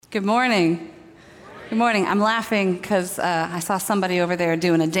Good morning. Good morning. I'm laughing because I saw somebody over there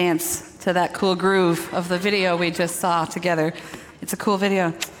doing a dance to that cool groove of the video we just saw together. It's a cool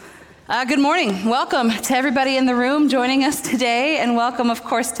video. Good morning. Welcome to everybody in the room joining us today, and welcome, of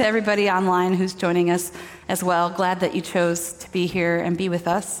course, to everybody online who's joining us as well. Glad that you chose to be here and be with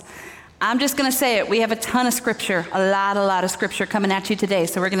us. I'm just going to say it. We have a ton of scripture, a lot of scripture coming at you today.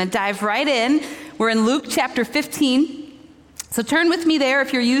 So we're going to dive right in. We're in Luke chapter 15. So turn with me there.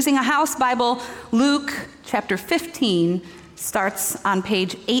 If you're using a house Bible, Luke chapter 15 starts on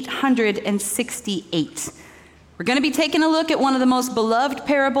page 868. We're going to be taking a look at one of the most beloved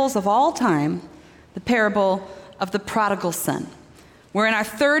parables of all time, the parable of the prodigal son. We're in our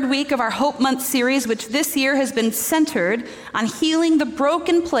third week of our Hope Month series, which this year has been centered on healing the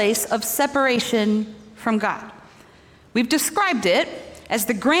broken place of separation from God. We've described it as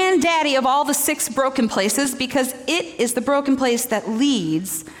the granddaddy of all the 6 broken places because it is the broken place that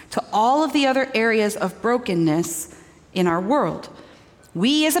leads to all of the other areas of brokenness in our world.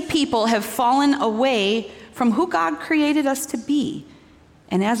 We as a people have fallen away from who God created us to be,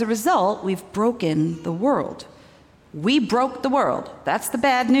 and as a result, we've broken the world. We broke the world. That's the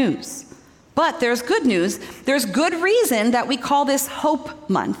bad news. But there's good news. There's good reason that we call this Hope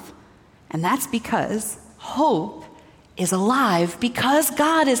Month, and that's because hope is alive because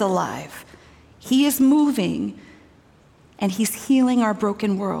God is alive. He is moving, and he's healing our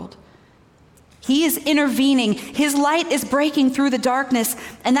broken world. He is intervening. His light is breaking through the darkness,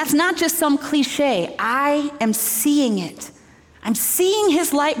 and that's not just some cliche. I am seeing it. I'm seeing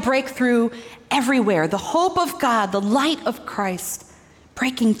his light break through everywhere. The hope of God, the light of Christ,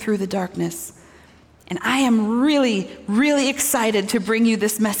 breaking through the darkness. And I am really excited to bring you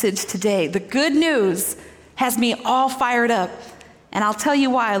this message today. The good news has me all fired up, and I'll tell you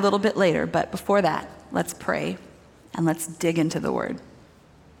why a little bit later. But before that, let's pray and let's dig into the word.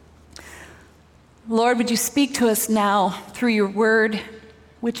 Lord, would you speak to us now through your word,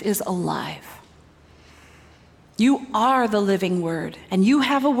 which is alive? You are the living word, and you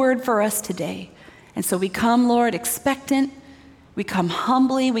have a word for us today. And so we come, Lord, expectant. We come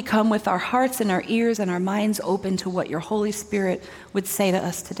humbly. We come with our hearts and our ears and our minds open to what your Holy Spirit would say to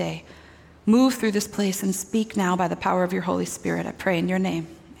us today. Move through this place and speak now by the power of your Holy Spirit. I pray in your name.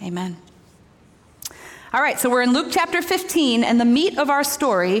 Amen. All right, so we're in Luke chapter 15, and the meat of our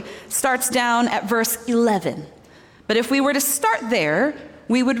story starts down at verse 11. But if we were to start there,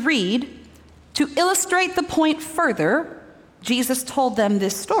 we would read, "To illustrate the point further, Jesus told them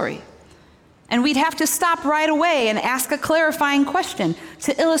this story." And we'd have to stop right away and ask a clarifying question.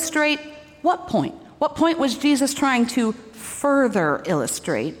 To illustrate what point? What point was Jesus trying to further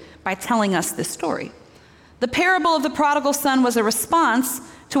illustrate by telling us this story? The parable of the prodigal son was a response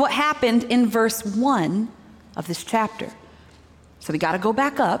to what happened in verse 1 of this chapter. So we got to go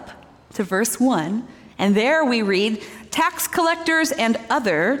back up to verse 1, and there we read, "Tax collectors and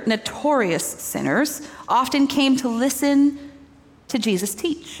other notorious sinners often came to listen to Jesus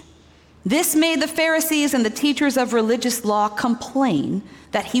teach. This made the Pharisees and the teachers of religious law complain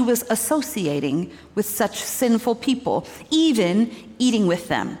that he was associating with such sinful people, even eating with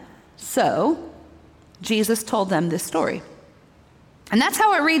them. So Jesus told them this story." And that's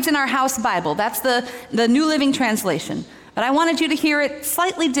how it reads in our house Bible. That's the New Living Translation. But I wanted you to hear it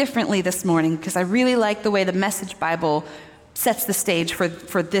slightly differently this morning because I really like the way the Message Bible sets the stage for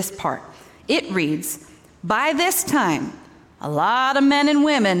this part. It reads, "By this time, a lot of men and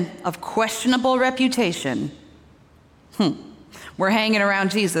women of questionable reputation were hanging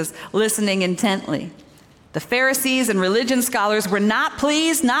around Jesus, listening intently. The Pharisees and religion scholars were not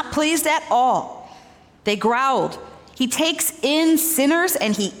pleased at all. They growled, 'He takes in sinners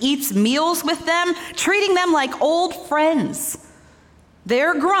and he eats meals with them, treating them like old friends.'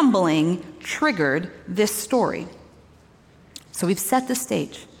 Their grumbling triggered this story." So we've set the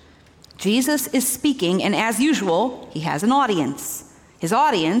stage. Jesus is speaking, and as usual, he has an audience. His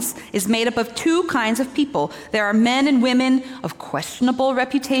audience is made up of 2 kinds of people. There are men and women of questionable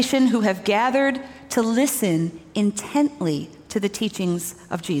reputation who have gathered to listen intently to the teachings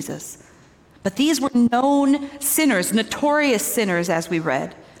of Jesus. But these were known sinners, notorious sinners, as we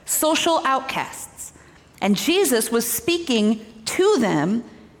read, social outcasts. And Jesus was speaking to them,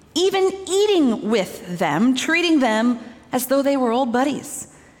 even eating with them, treating them as though they were old buddies.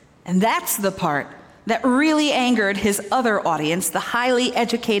 And that's the part that really angered his other audience, the highly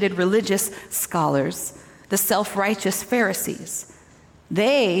educated religious scholars, the self-righteous Pharisees.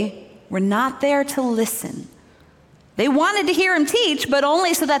 They were not there to listen. They wanted to hear him teach, but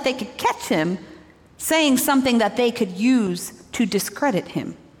only so that they could catch him saying something that they could use to discredit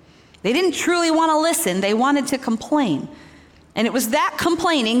him. They didn't truly want to listen. They wanted to complain. And it was that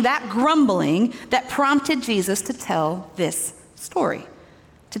complaining, that grumbling, that prompted Jesus to tell this story,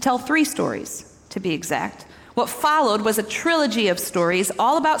 to tell 3 stories, to be exact. What followed was a trilogy of stories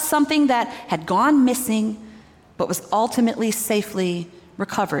all about something that had gone missing, but was ultimately safely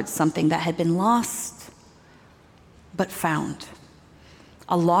recovered, something that had been lost, but found.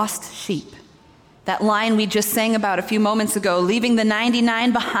 A lost sheep. That line we just sang about a few moments ago, leaving the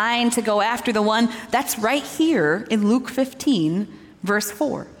 99 behind to go after the one, that's right here in Luke 15, verse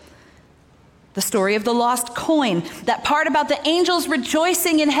 4. The story of the lost coin, that part about the angels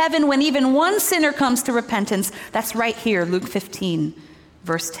rejoicing in heaven when even one sinner comes to repentance, that's right here, Luke 15,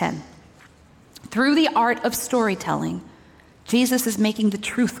 verse 10. Through the art of storytelling, Jesus is making the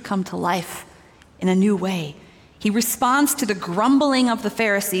truth come to life in a new way. He responds to the grumbling of the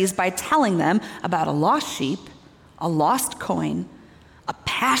Pharisees by telling them about a lost sheep, a lost coin, a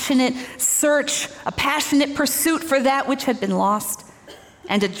passionate search, a passionate pursuit for that which had been lost,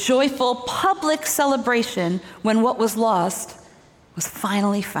 and a joyful public celebration when what was lost was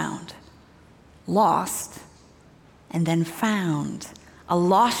finally found. Lost and then found. A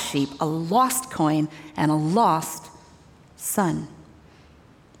lost sheep, a lost coin, and a lost son.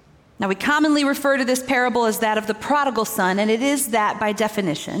 Now, we commonly refer to this parable as that of the prodigal son, and it is that by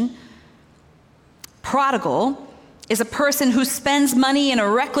definition. Prodigal is a person who spends money in a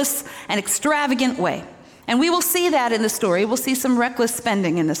reckless and extravagant way. And we will see that in the story. We'll see some reckless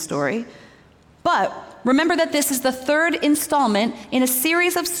spending in the story. But remember that this is the 3rd installment in a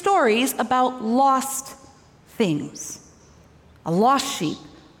series of stories about lost things. A lost sheep,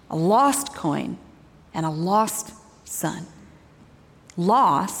 a lost coin, and a lost son.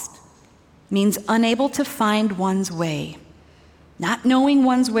 Lost means unable to find one's way, not knowing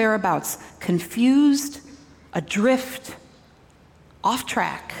one's whereabouts, confused, adrift, off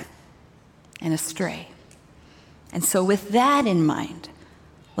track, and astray. And so with that in mind,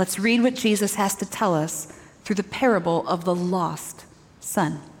 let's read what Jesus has to tell us through the parable of the lost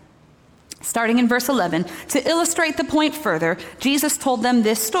son. Starting in verse 11, to illustrate the point further, Jesus told them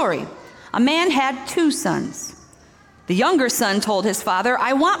this story. A man had 2 sons. The younger son told his father,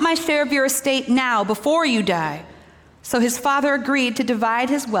 I want my share of your estate now, before you die. So his father agreed to divide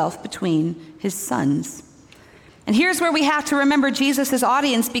his wealth between his sons. And here's where we have to remember Jesus'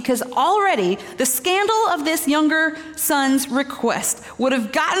 audience, because already the scandal of this younger son's request would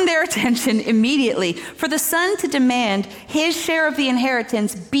have gotten their attention immediately. For the son to demand his share of the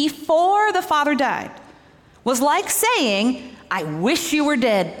inheritance before the father died was like saying, I wish you were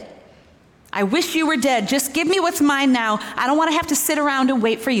dead. I wish you were dead. Just give me what's mine now. I don't want to have to sit around and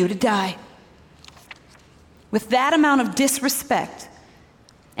wait for you to die. With that amount of disrespect,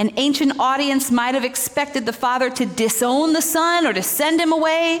 an ancient audience might have expected the father to disown the son or to send him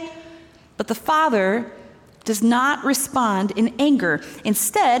away, but the father does not respond in anger.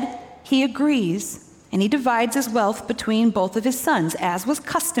 Instead, he agrees, and he divides his wealth between both of his sons. As was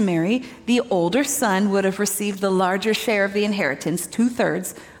customary, the older son would have received the larger share of the inheritance,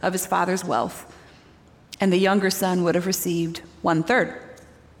 2/3 of his father's wealth, and the younger son would have received 1/3.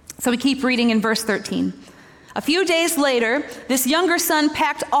 So we keep reading in verse 13. A few days later, this younger son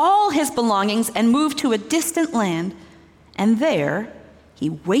packed all his belongings and moved to a distant land, and there he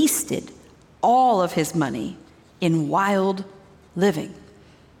wasted all of his money in wild living.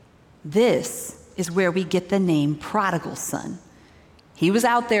 This is where we get the name prodigal son. He was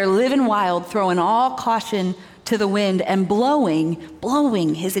out there living wild, throwing all caution to the wind and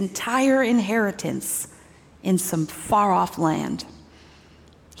blowing his entire inheritance in some far-off land.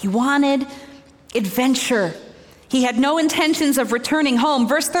 He wanted adventure. He had no intentions of returning home.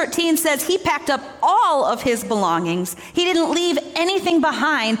 Verse 13 says he packed up all of his belongings. He didn't leave anything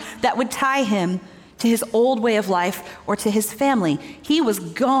behind that would tie him to his old way of life or to his family. He was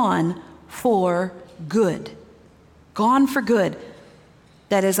gone for good. Gone for good.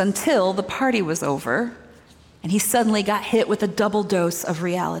 That is, until the party was over and he suddenly got hit with a double dose of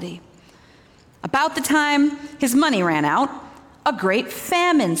reality. About the time his money ran out, a great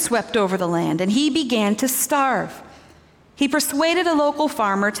famine swept over the land and he began to starve. He persuaded a local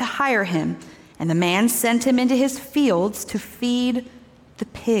farmer to hire him, and the man sent him into his fields to feed the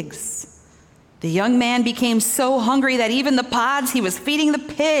pigs. The young man became so hungry that even the pods he was feeding the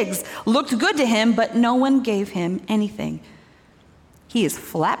pigs looked good to him, but no one gave him anything. He is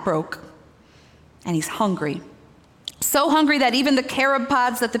flat broke, and he's hungry. So hungry that even the carob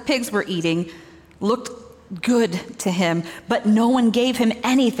pods that the pigs were eating looked good to him, but no one gave him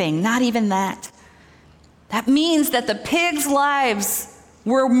anything, not even that. That means that the pigs' lives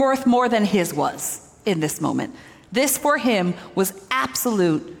were worth more than his was in this moment. This for him was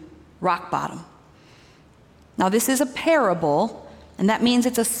absolute rock bottom. Now, this is a parable, and that means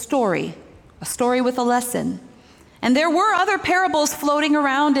it's a story with a lesson. And there were other parables floating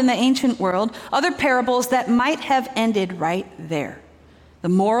around in the ancient world, other parables that might have ended right there. The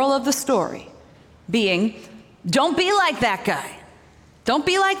moral of the story being, don't be like that guy. Don't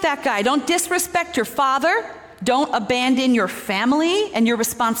be like that guy. Don't disrespect your father. Don't abandon your family and your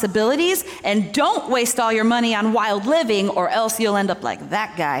responsibilities. And don't waste all your money on wild living, or else you'll end up like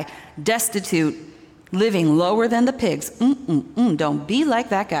that guy, destitute, living lower than the pigs. Don't be like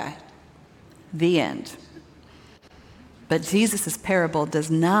that guy. The end. But Jesus' parable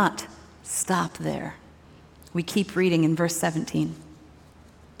does not stop there. We keep reading in verse 17.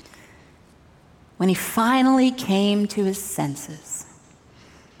 When he finally came to his senses,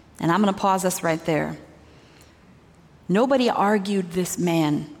 and I'm going to pause us right there. Nobody argued this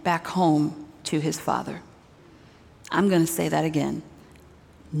man back home to his father. I'm going to say that again.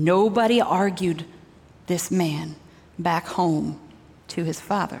 Nobody argued this man back home to his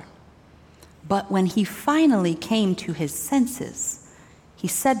father. But when he finally came to his senses, he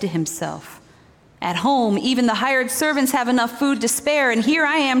said to himself, at home, even the hired servants have enough food to spare, and here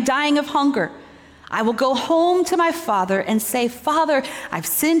I am dying of hunger. I will go home to my father and say, Father, I've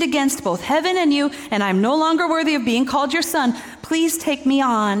sinned against both heaven and you, and I'm no longer worthy of being called your son. Please take me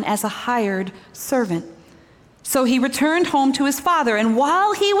on as a hired servant. So he returned home to his father, and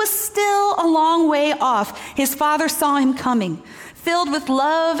while he was still a long way off, his father saw him coming. Filled with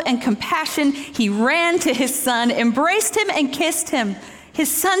love and compassion, he ran to his son, embraced him, and kissed him. His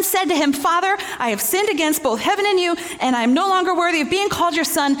son said to him, Father, I have sinned against both heaven and you, and I am no longer worthy of being called your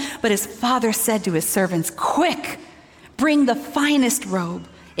son. But his father said to his servants, quick, bring the finest robe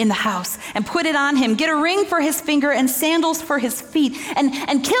in the house and put it on him. Get a ring for his finger and sandals for his feet, and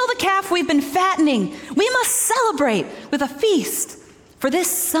kill the calf we've been fattening. We must celebrate with a feast. For this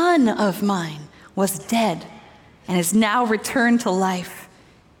son of mine was dead and is now returned to life.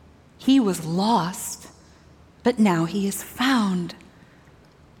 He was lost, but now he is found.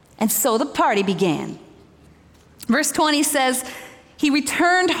 And so the party began. Verse 20 says, he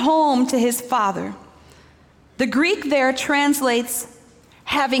returned home to his father. The Greek there translates,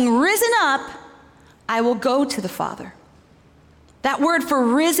 having risen up, I will go to the Father. That word for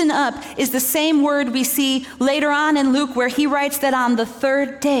risen up is the same word we see later on in Luke, where he writes that on the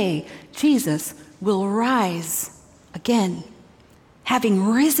third day, Jesus will rise again. Having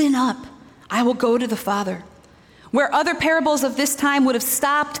risen up, I will go to the Father. Where other parables of this time would have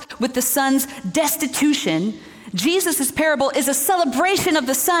stopped with the son's destitution, Jesus' parable is a celebration of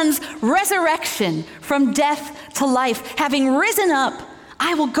the son's resurrection from death to life. Having risen up,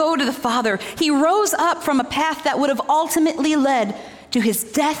 I will go to the Father. He rose up from a path that would have ultimately led to his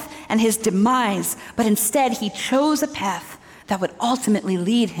death and his demise, but instead he chose a path that would ultimately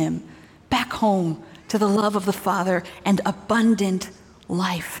lead him back home to the love of the Father and abundant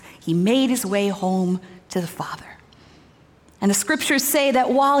life. He made his way home to the Father. And the scriptures say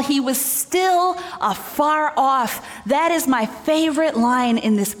that while he was still afar off, that is my favorite line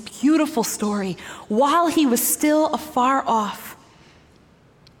in this beautiful story. While he was still afar off,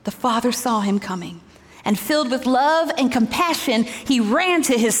 the Father saw him coming, and filled with love and compassion, he ran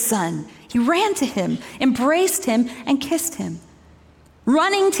to his son. He ran to him, embraced him, and kissed him.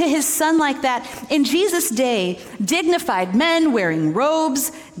 Running to his son like that, in Jesus' day, dignified men wearing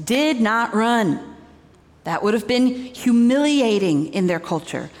robes did not run. That would have been humiliating in their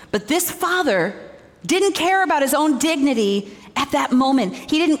culture. But this father didn't care about his own dignity at that moment.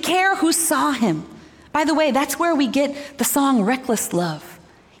 He didn't care who saw him. By the way, that's where we get the song Reckless Love.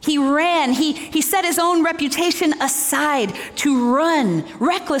 He ran. He set his own reputation aside to run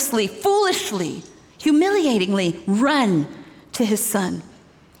recklessly, foolishly, humiliatingly run to his son.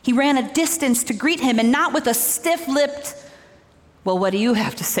 He ran a distance to greet him, and not with a stiff-lipped, well, what do you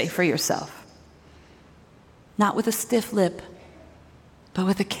have to say for yourself? Not with a stiff lip, but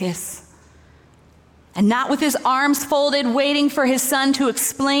with a kiss. And not with his arms folded, waiting for his son to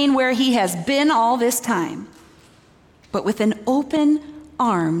explain where he has been all this time, but with an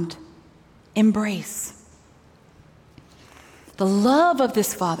open-armed embrace. The love of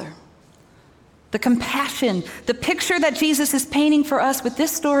this Father, the compassion, the picture that Jesus is painting for us with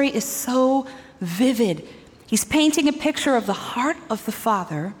this story is so vivid. He's painting a picture of the heart of the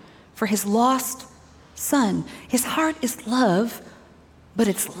Father for his lost son. His heart is love, but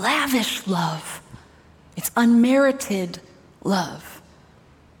it's lavish love. It's unmerited love.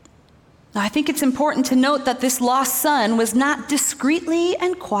 Now, I think it's important to note that this lost son was not discreetly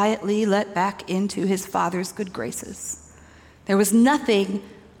and quietly let back into his father's good graces. There was nothing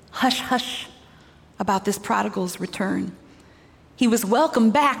hush-hush about this prodigal's return. he was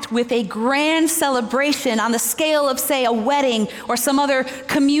welcomed back with a grand celebration on the scale of, say, a wedding or some other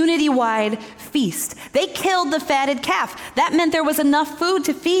community-wide feast. They killed the fatted calf. That meant there was enough food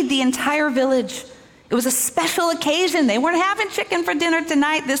to feed the entire village. It was a special occasion. They weren't having chicken for dinner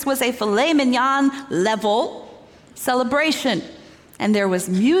tonight. This was a filet mignon level celebration. And there was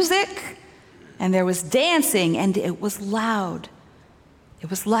music, and there was dancing, and it was loud. It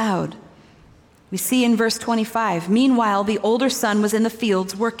was loud. We see in verse 25, meanwhile, the older son was in the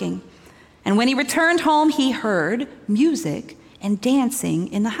fields working. And when he returned home, he heard music and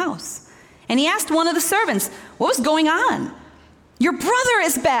dancing in the house. And he asked one of the servants, what was going on? Your brother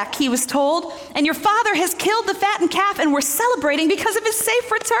is back, he was told, and your father has killed the fattened calf, and we're celebrating because of his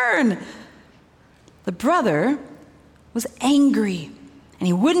safe return. The brother was angry, and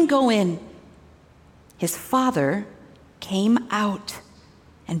he wouldn't go in. His father came out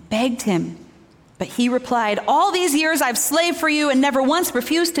and begged him. But he replied, all these years I've slaved for you and never once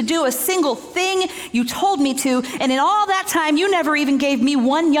refused to do a single thing you told me to. And in all that time, you never even gave me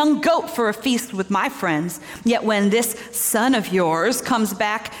one young goat for a feast with my friends. Yet when this son of yours comes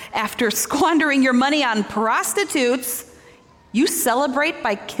back after squandering your money on prostitutes, you celebrate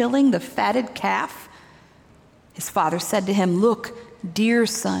by killing the fatted calf? His father said to him, look, dear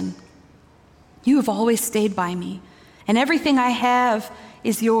son, you have always stayed by me, and everything I have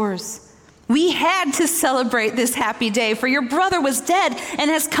is yours. We had to celebrate this happy day, for your brother was dead and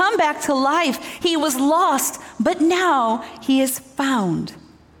has come back to life. He was lost, but now he is found.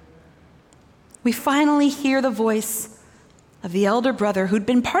 We finally hear the voice of the elder brother, who'd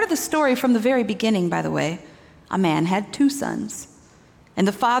been part of the story from the very beginning, by the way. A man had 2 sons, and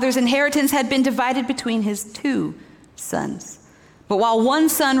the father's inheritance had been divided between his 2 sons. But while one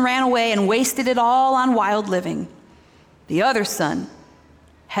son ran away and wasted it all on wild living, the other son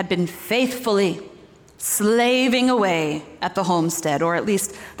had been faithfully slaving away at the homestead, or at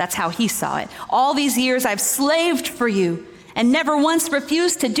least that's how he saw it. All these years I've slaved for you and never once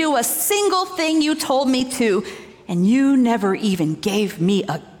refused to do a single thing you told me to, and you never even gave me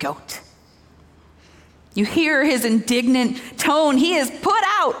a goat. You hear his indignant tone. He is put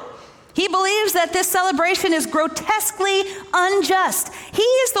out. He believes that this celebration is grotesquely unjust. He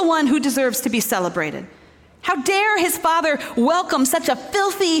is the one who deserves to be celebrated. How dare his father welcome such a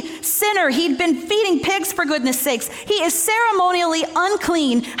filthy sinner? He'd been feeding pigs, for goodness sakes. He is ceremonially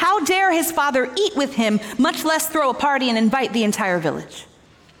unclean. How dare his father eat with him, much less throw a party and invite the entire village?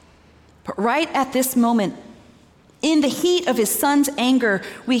 But right at this moment, in the heat of his son's anger,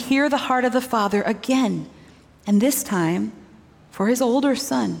 we hear the heart of the father again. And this time, for his older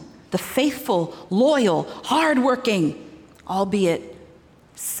son, the faithful, loyal, hardworking, albeit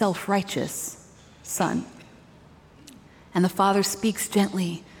self-righteous son. And the father speaks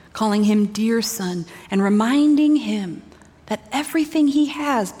gently, calling him dear son, and reminding him that everything he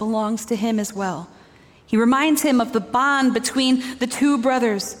has belongs to him as well. He reminds him of the bond between the 2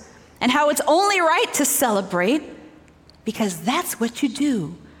 brothers and how it's only right to celebrate because that's what you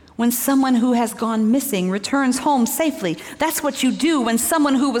do when someone who has gone missing returns home safely. That's what you do when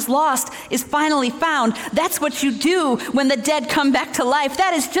someone who was lost is finally found. That's what you do when the dead come back to life.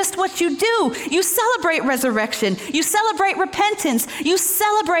 That is just what you do. You celebrate resurrection. You celebrate repentance. You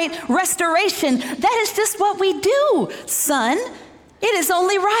celebrate restoration. That is just what we do, son. It is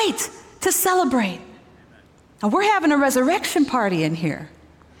only right to celebrate. Now, we're having a resurrection party in here.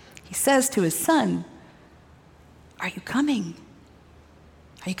 He says to his son, are you coming?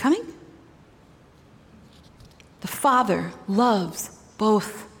 Are you coming? The father loves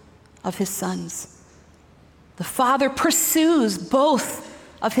both of his sons. The father pursues both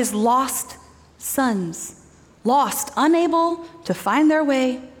of his lost sons. Lost, unable to find their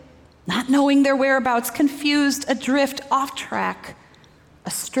way, not knowing their whereabouts, confused, adrift, off track,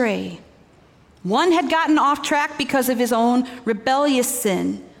 astray. One had gotten off track because of his own rebellious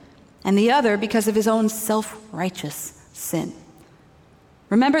sin, and the other because of his own self-righteous sin.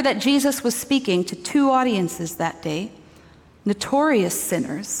 Remember that Jesus was speaking to 2 audiences that day, notorious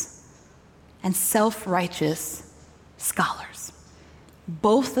sinners and self-righteous scholars.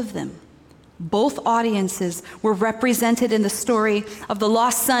 Both of them, both audiences were represented in the story of the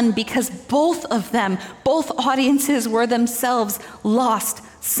lost son because both of them, both audiences were themselves lost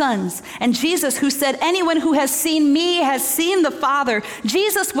sons. And Jesus, who said, anyone who has seen me has seen the Father.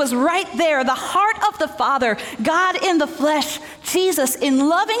 Jesus was right there, the heart of the Father, God in the flesh, Jesus in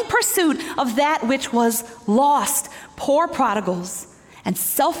loving pursuit of that which was lost. Poor prodigals and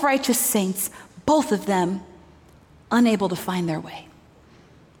self-righteous saints, both of them unable to find their way.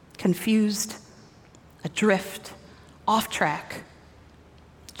 Confused, adrift, off track,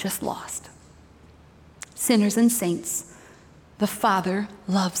 just lost. Sinners and saints, the Father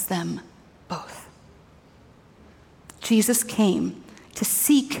loves them both. Jesus came to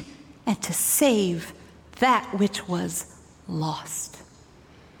seek and to save that which was lost.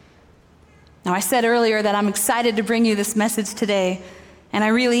 Now, I said earlier that I'm excited to bring you this message today, and I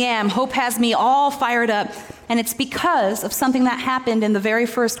really am. Hope has me all fired up, and it's because of something that happened in the very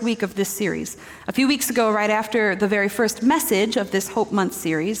first week of this series. A few weeks ago, right after the very first message of this Hope Month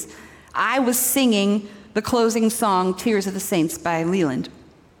series, I was singing the closing song, Tears of the Saints by Leland.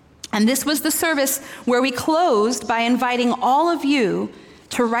 And this was the service where we closed by inviting all of you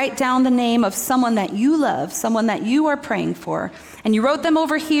to write down the name of someone that you love, someone that you are praying for. And you wrote them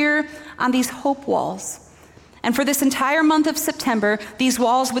over here on these hope walls. And for this entire month of September, these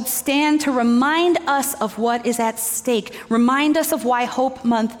walls would stand to remind us of what is at stake, remind us of why Hope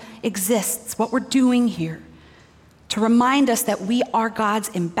Month exists, what we're doing here, to remind us that we are God's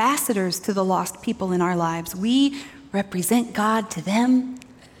ambassadors to the lost people in our lives. We represent God to them,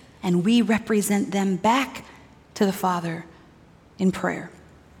 and we represent them back to the Father in prayer.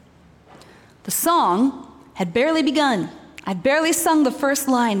 The song had barely begun. I'd barely sung the first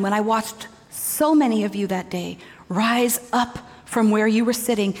line when I watched so many of you that day rise up from where you were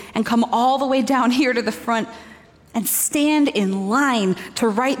sitting and come all the way down here to the front and stand in line to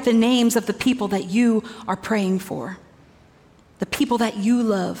write the names of the people that you are praying for, the people that you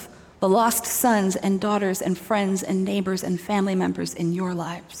love, the lost sons and daughters and friends and neighbors and family members in your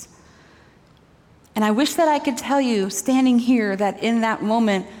lives. And I wish that I could tell you, standing here, that in that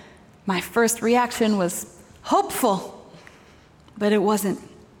moment, my first reaction was hopeful, but it wasn't.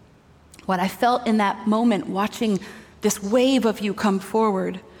 What I felt in that moment, watching this wave of you come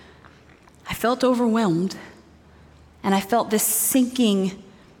forward, I felt overwhelmed, and I felt this sinking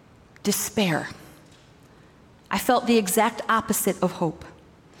despair. I felt the exact opposite of hope.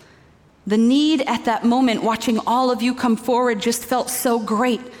 The need at that moment, watching all of you come forward, just felt so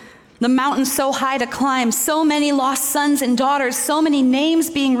great. The mountain so high to climb, so many lost sons and daughters, so many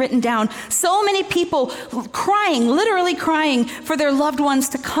names being written down, so many people crying, literally crying for their loved ones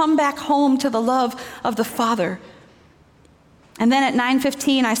to come back home to the love of the Father. And then at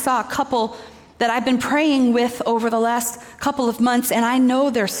 9:15, I saw a couple that I've been praying with over the last couple of months, and I know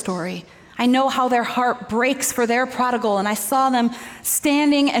their story. I know how their heart breaks for their prodigal, and I saw them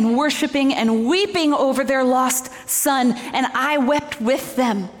standing and worshiping and weeping over their lost son, and I wept with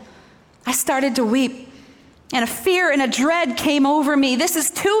them. I started to weep, and a fear and a dread came over me. This is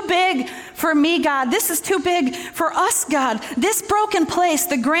too big for me, God. This is too big for us, God. This broken place,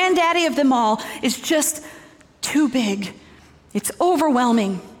 the granddaddy of them all, is just too big. It's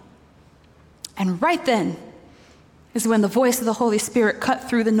overwhelming. And right then is when the voice of the Holy Spirit cut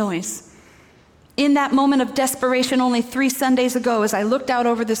through the noise. In that moment of desperation only 3 Sundays ago, as I looked out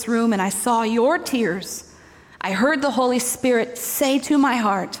over this room and I saw your tears, I heard the Holy Spirit say to my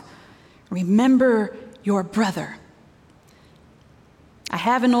heart, remember your brother. I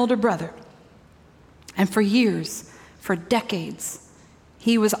have an older brother, and for years, for decades,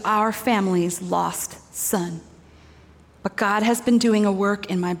 he was our family's lost son. But God has been doing a work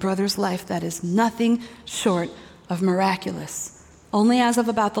in my brother's life that is nothing short of miraculous, only as of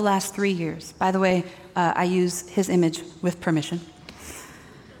about the last 3 years. By the way, I use his image with permission.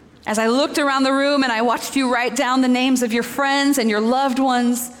 As I looked around the room and I watched you write down the names of your friends and your loved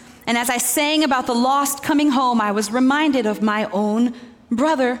ones, and as I sang about the lost coming home, I was reminded of my own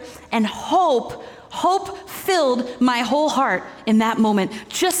brother, and hope filled my whole heart in that moment.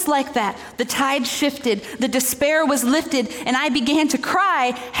 Just like that, the tide shifted, the despair was lifted, and I began to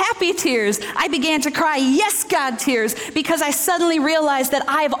cry happy tears. I began to cry, yes, God, tears, because I suddenly realized that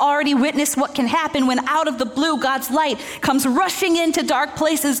I've already witnessed what can happen when out of the blue, God's light comes rushing into dark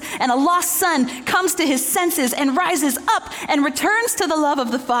places, and a lost son comes to his senses and rises up and returns to the love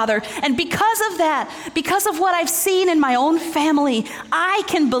of the Father. And because of that, because of what I've seen in my own family, I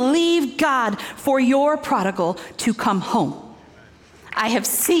can believe God for your prodigal to come home. I have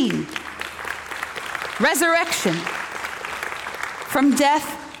seen resurrection from death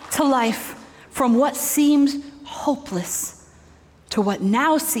to life, from what seemed hopeless to what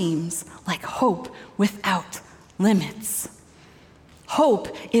now seems like hope without limits.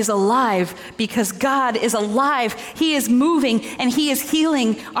 Hope is alive because God is alive. He is moving and he is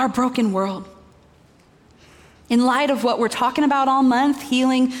healing our broken world. In light of what we're talking about all month,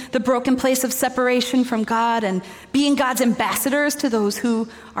 healing the broken place of separation from God and being God's ambassadors to those who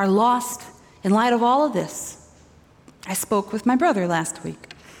are lost, in light of all of this, I spoke with my brother last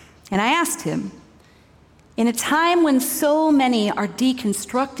week, and I asked him, in a time when so many are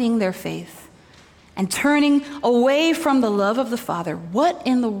deconstructing their faith and turning away from the love of the Father, what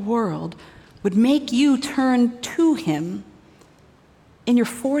in the world would make you turn to him in your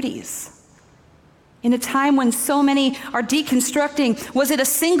 40s? In a time when so many are deconstructing, was it a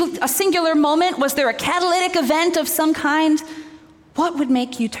singular moment? Was there a catalytic event of some kind? What would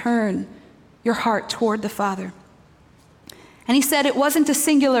make you turn your heart toward the Father? And he said it wasn't a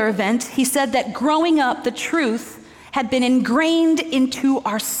singular event. He said that growing up, the truth had been ingrained into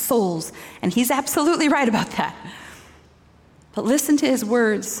our souls. And he's absolutely right about that. But listen to his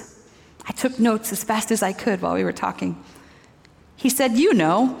words. I took notes as fast as I could while we were talking. He said, you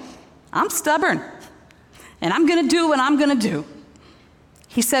know, I'm stubborn, and I'm going to do what I'm going to do.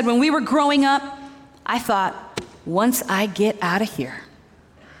 He said, when we were growing up, I thought, once I get out of here,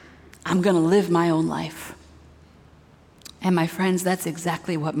 I'm going to live my own life. And my friends, that's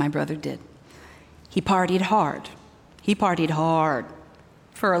exactly what my brother did. He partied hard. He partied hard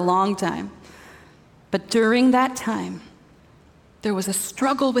for a long time. But during that time, there was a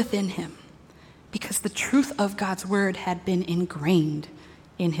struggle within him because the truth of God's word had been ingrained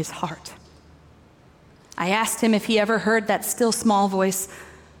in his heart. I asked him if he ever heard that still small voice,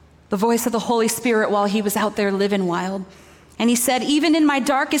 the voice of the Holy Spirit while he was out there living wild. And he said, even in my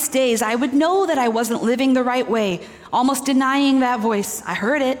darkest days, I would know that I wasn't living the right way, almost denying that voice. I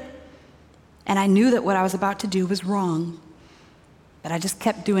heard it, and I knew that what I was about to do was wrong. But I just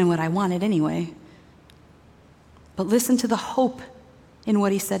kept doing what I wanted anyway. But listen to the hope in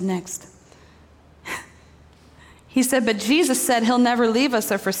what he said next. He said, but Jesus said he'll never leave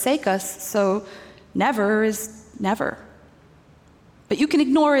us or forsake us, so never is never. But you can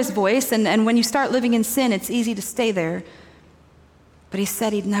ignore his voice, and when you start living in sin, it's easy to stay there. But he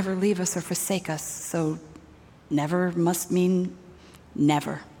said he'd never leave us or forsake us, so never must mean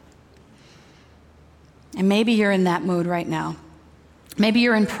never. And maybe you're in that mode right now. Maybe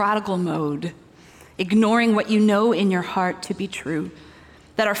you're in prodigal mode, ignoring what you know in your heart to be true,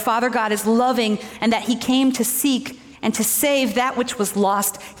 that our Father God is loving and that he came to seek and to save that which was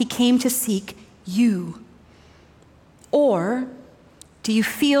lost. He came to seek you. Or do you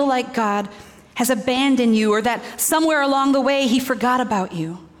feel like God has abandoned you, or that somewhere along the way he forgot about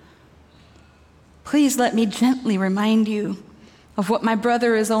you? Please let me gently remind you of what my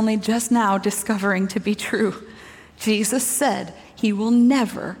brother is only just now discovering to be true. Jesus said he will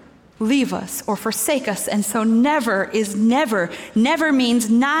never leave us or forsake us, and so never is never. Never means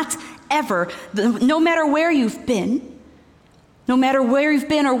not ever. No matter where you've been, no matter where you've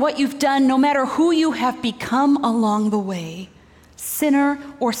been or what you've done, no matter who you have become along the way, sinner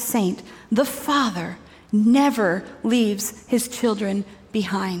or saint, the Father never leaves his children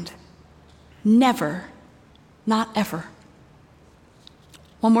behind. Never, not ever.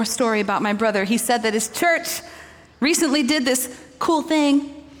 One more story about my brother. He said that his church recently did this cool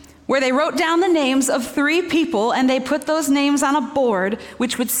thing where they wrote down the names of 3 people and they put those names on a board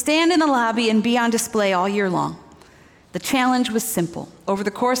which would stand in the lobby and be on display all year long. The challenge was simple. Over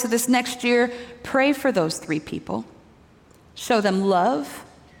the course of this next year, pray for those 3 people, show them love,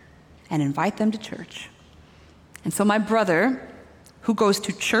 and invite them to church. And so my brother, who goes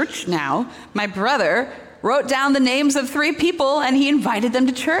to church now, my brother wrote down the names of 3 people and he invited them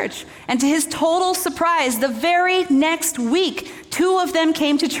to church. And to his total surprise, the very next week, 2 of them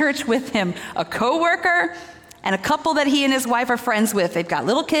came to church with him, a coworker and a couple that he and his wife are friends with. They've got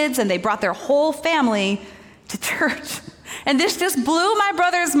little kids and they brought their whole family to church. And this just blew my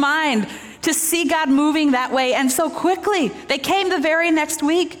brother's mind to see God moving that way and so quickly. They came the very next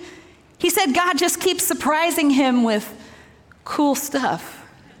week. He said God just keeps surprising him with cool stuff.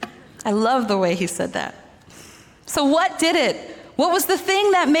 I love the way he said that. So what did it? What was the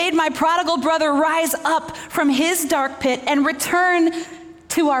thing that made my prodigal brother rise up from his dark pit and return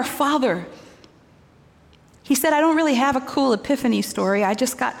to our Father? He said, I don't really have a cool epiphany story. I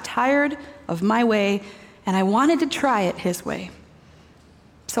just got tired of my way and I wanted to try it his way.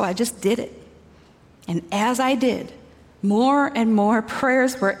 So I just did it. And as I did, more and more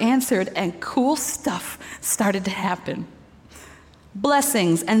prayers were answered and cool stuff started to happen.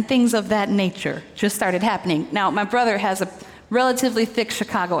 Blessings and things of that nature just started happening. Now, my brother has a relatively thick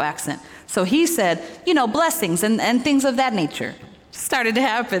Chicago accent. So he said, blessings and things of that nature started to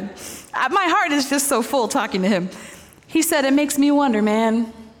happen. My heart is just so full talking to him. He said, it makes me wonder,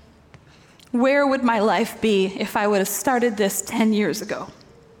 man, where would my life be if I would have started this 10 years ago?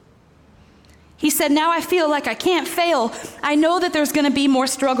 He said, now I feel like I can't fail. I know that there's going to be more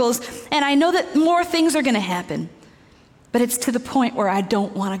struggles, and I know that more things are going to happen. But it's to the point where I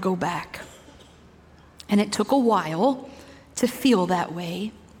don't want to go back. And it took a while to feel that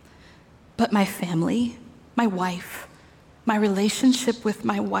way. But my family, my wife, my relationship with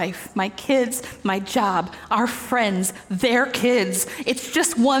my wife, my kids, my job, our friends, their kids, it's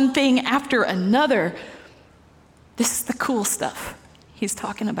just one thing after another. This is the cool stuff. he's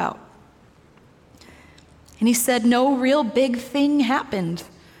talking about. And he said, no real big thing happened.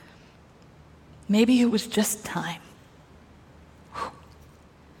 Maybe it was just time.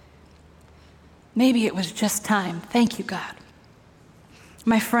 Maybe it was just time. Thank you, God.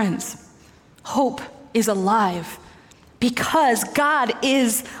 My friends, hope is alive because God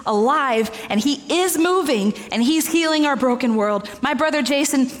is alive and he is moving and he's healing our broken world. My brother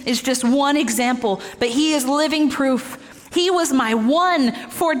Jason is just one example, but he is living proof. He was my one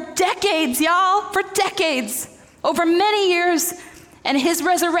for decades, y'all, for decades, over many years. And his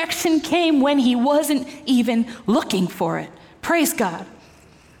resurrection came when he wasn't even looking for it. Praise God.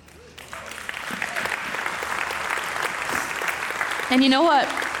 And you know what?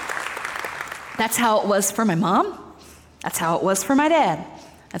 That's how it was for my mom. That's how it was for my dad.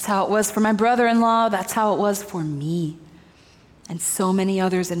 That's how it was for my brother-in-law. That's how it was for me and so many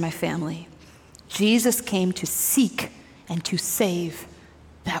others in my family. Jesus came to seek and to save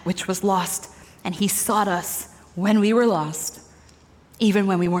that which was lost. And he sought us when we were lost, even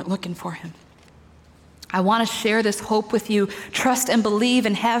when we weren't looking for him. I want to share this hope with you. Trust and believe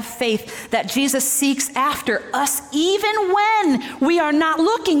and have faith that Jesus seeks after us even when we are not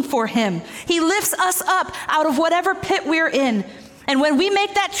looking for him. He lifts us up out of whatever pit we're in. And when we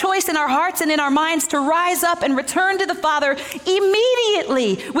make that choice in our hearts and in our minds to rise up and return to the Father,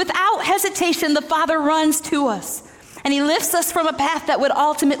 immediately, without hesitation, the Father runs to us. And he lifts us from a path that would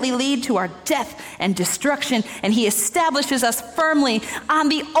ultimately lead to our death and destruction. And he establishes us firmly on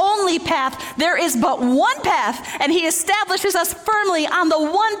the only path. There is but one path. And he establishes us firmly on the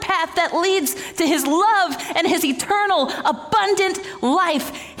one path that leads to his love and his eternal, abundant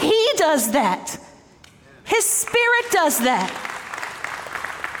life. He does that. His Spirit does that.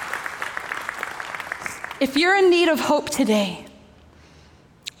 If you're in need of hope today,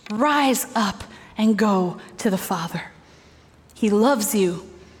 rise up and go to the Father. He loves you,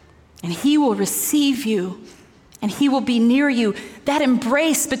 and he will receive you, and he will be near you. That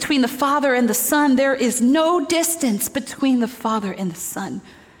embrace between the Father and the Son, there is no distance between the Father and the Son.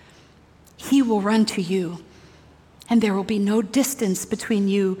 He will run to you, and there will be no distance between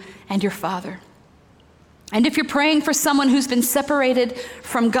you and your Father. And if you're praying for someone who's been separated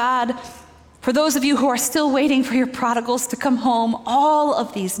from God, for those of you who are still waiting for your prodigals to come home, all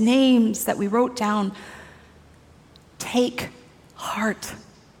of these names that we wrote down, take heart.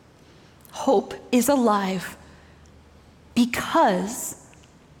 Hope is alive because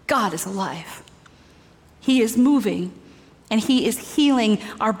God is alive. He is moving and he is healing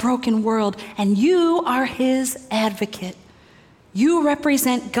our broken world, and you are his advocate. You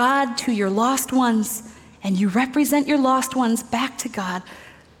represent God to your lost ones, and you represent your lost ones back to God.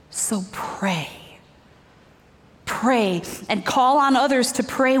 So pray. Pray and call on others to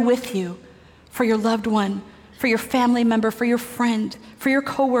pray with you for your loved one, for your family member, for your friend, for your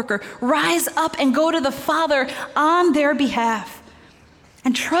coworker. Rise up and go to the Father on their behalf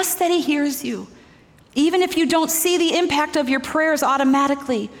and trust that he hears you, even if you don't see the impact of your prayers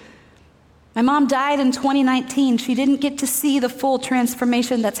automatically. My mom died in 2019. She didn't get to see the full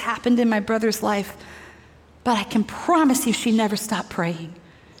transformation that's happened in my brother's life, but I can promise you she never stopped praying.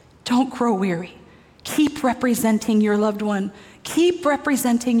 Don't grow weary. Keep representing your loved one. Keep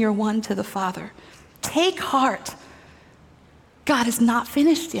representing your one to the Father. Take heart. God is not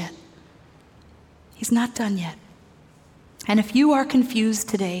finished yet. He's not done yet. And if you are confused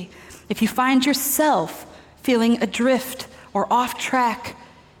today, if you find yourself feeling adrift or off track,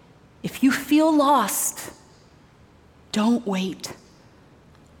 if you feel lost, don't wait.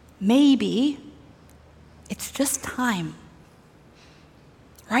 Maybe it's just time.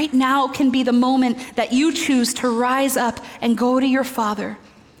 Right now can be the moment that you choose to rise up and go to your Father.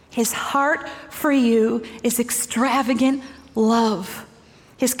 His heart for you is extravagant love.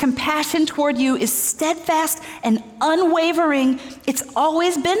 His compassion toward you is steadfast and unwavering. It's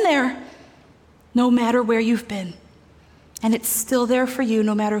always been there, no matter where you've been. And it's still there for you,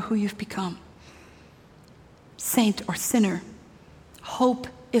 no matter who you've become. Saint or sinner, hope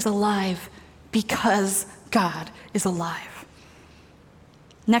is alive because God is alive.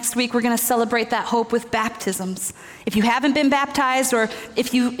 Next week, we're going to celebrate that hope with baptisms. If you haven't been baptized, or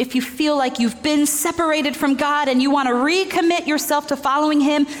if you feel like you've been separated from God and you want to recommit yourself to following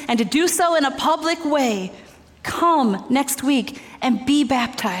him and to do so in a public way, come next week and be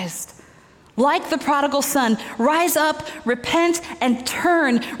baptized. Like the prodigal son, rise up, repent, and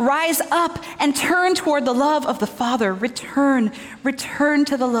turn. Rise up and turn toward the love of the Father. Return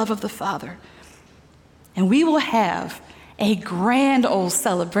to the love of the Father. And we will have a grand old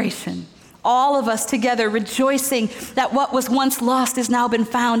celebration. All of us together rejoicing that what was once lost has now been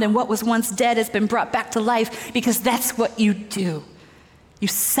found and what was once dead has been brought back to life, because that's what you do. You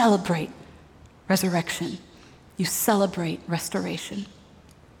celebrate resurrection. You celebrate restoration.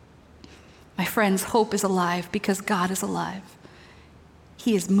 My friends, hope is alive because God is alive.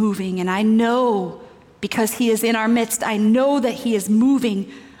 He is moving, and I know because he is in our midst, I know that he is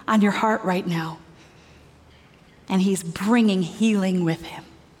moving on your heart right now. And he's bringing healing with him.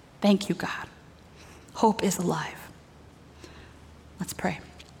 Thank you, God. Hope is alive. Let's pray.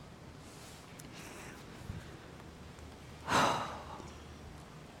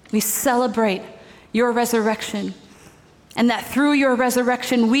 We celebrate your resurrection, and that through your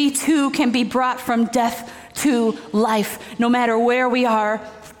resurrection, we too can be brought from death to life, no matter where we are,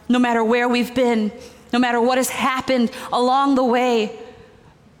 no matter where we've been, no matter what has happened along the way.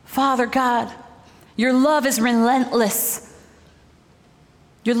 Father God, your love is relentless.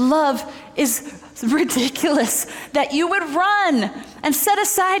 Your love is ridiculous that you would run and set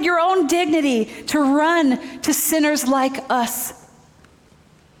aside your own dignity to run to sinners like us.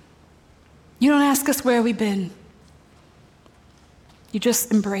 You don't ask us where we've been. You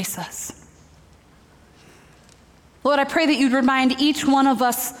just embrace us. Lord, I pray that you'd remind each one of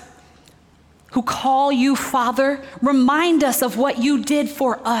us who call you Father, remind us of what you did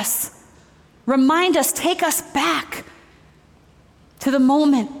for us. Remind us, take us back to the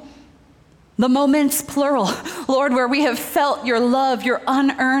moments plural, Lord, where we have felt your love, your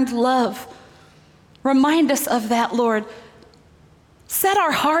unearned love. Remind us of that, Lord. Set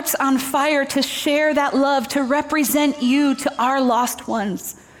our hearts on fire to share that love, to represent you to our lost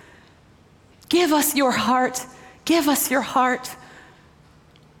ones. Give us your heart. Give us your heart.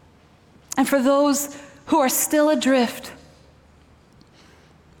 And for those who are still adrift,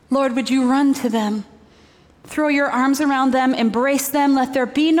 Lord, would you run to them? Throw your arms around them, embrace them. Let there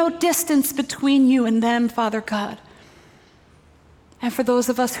be no distance between you and them, Father God. And for those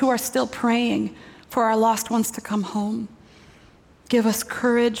of us who are still praying for our lost ones to come home, give us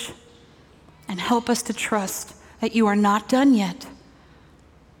courage and help us to trust that you are not done yet.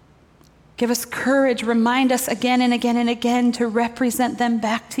 Give us courage. Remind us again and again and again to represent them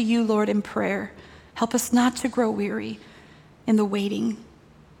back to you, Lord, in prayer. Help us not to grow weary in the waiting.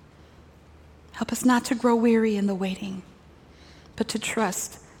 Help us not to grow weary in the waiting, but to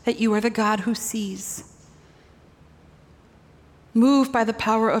trust that you are the God who sees. Move by the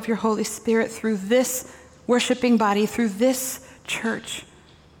power of your Holy Spirit through this worshiping body, through this church,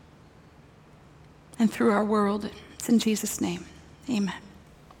 and through our world. It's in Jesus' name. Amen.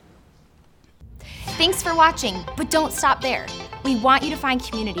 Thanks for watching, but don't stop there. We want you to find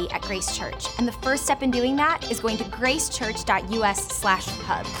community at Grace Church, and the first step in doing that is going to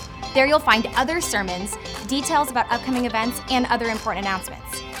gracechurch.us/hub. There you'll find other sermons, details about upcoming events, and other important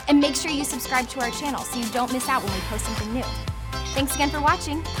announcements. And make sure you subscribe to our channel so you don't miss out when we post something new. Thanks again for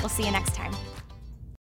watching. We'll see you next time.